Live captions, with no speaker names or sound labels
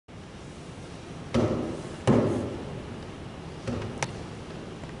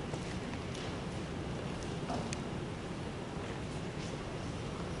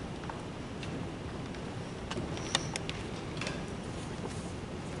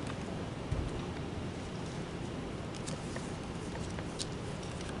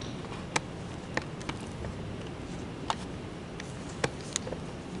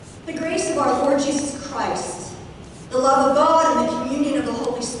Lord Jesus Christ, the love of God and the communion of the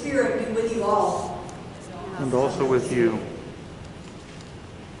Holy Spirit be with you all. And also with you.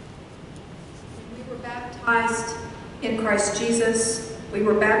 We were baptized in Christ Jesus. We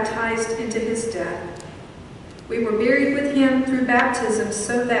were baptized into his death. We were buried with him through baptism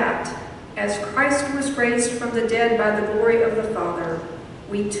so that, as Christ was raised from the dead by the glory of the Father,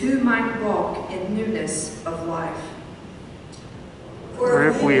 we too might walk in newness of life. For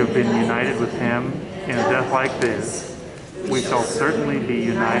if we have been united with him in a death like this, we shall certainly be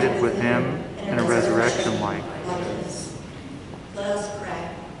united with him in a resurrection like this. Let us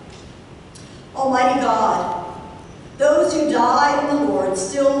pray. Almighty God, those who died in the Lord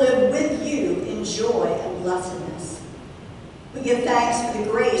still live with you in joy and blessedness. We give thanks for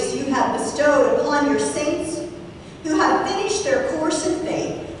the grace you have bestowed upon your saints who have finished their course in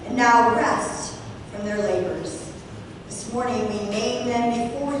faith and now rest from their labors. This morning we name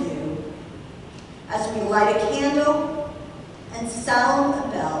them before you as we light a candle and sound a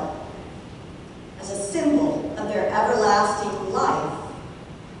bell as a symbol of their everlasting life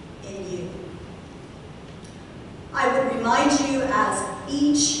in you. I would remind you as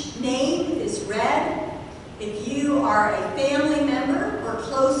each name is read, if you are a family member or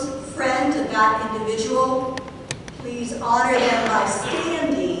close friend of that individual, please honor them by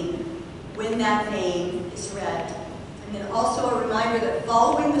standing when that name is read. And then also a reminder that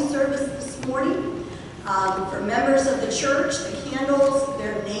following the service this morning, for members of the church, the candles,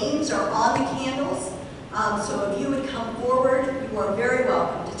 their names are on the candles. So if you would come forward, you are very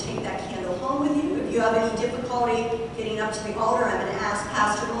welcome to take that candle home with you. If you have any difficulty getting up to the altar, I'm going to ask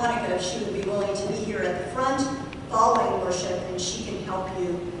Pastor Monica if she would be willing to be here at the front following worship, and she can help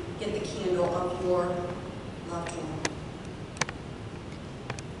you get the candle of your loved one.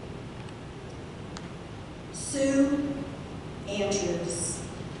 Sue Andrews.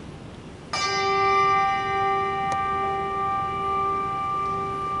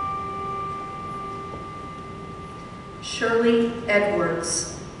 Shirley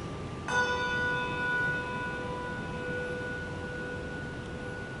Edwards.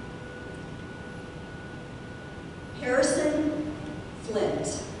 Harrison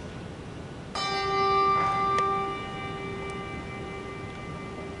Flint.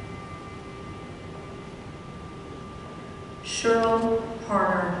 Cheryl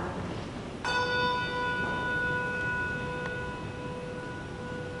Harner.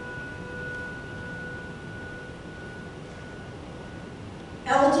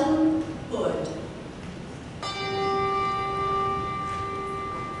 Eldon Hood.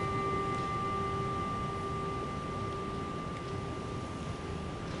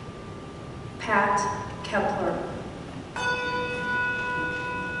 Pat Kepler.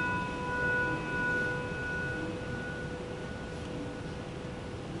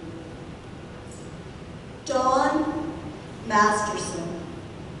 Dawn Masterson.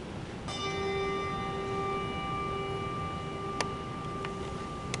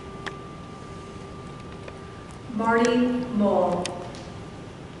 Marty Moll.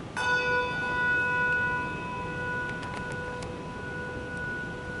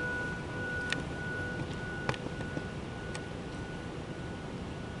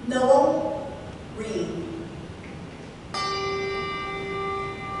 Noel Reed.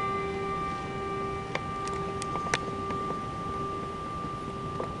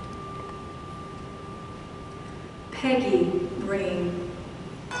 Peggy Green.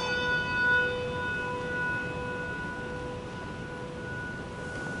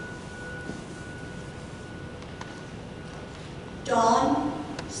 Dawn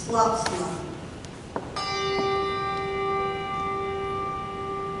Slopsma.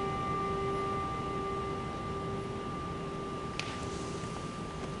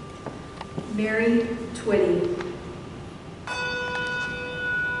 Mary Twitty.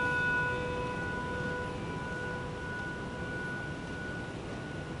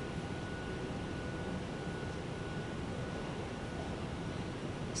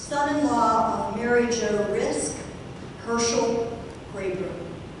 Son-in-law of Mary Jo Risk, Herschel Graber.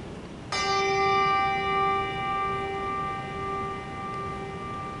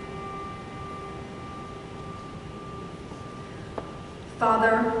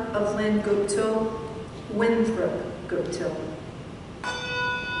 Father of Lynn Guptill, Winthrop Guptill.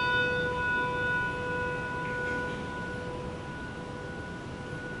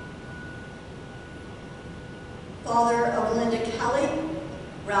 Father of Linda Kelly,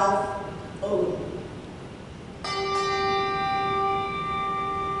 Ralph Odom.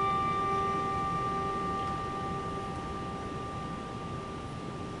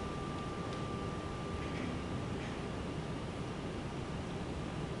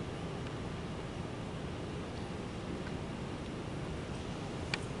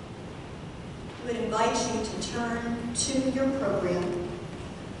 invite you to turn to your program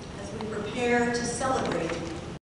as we prepare to celebrate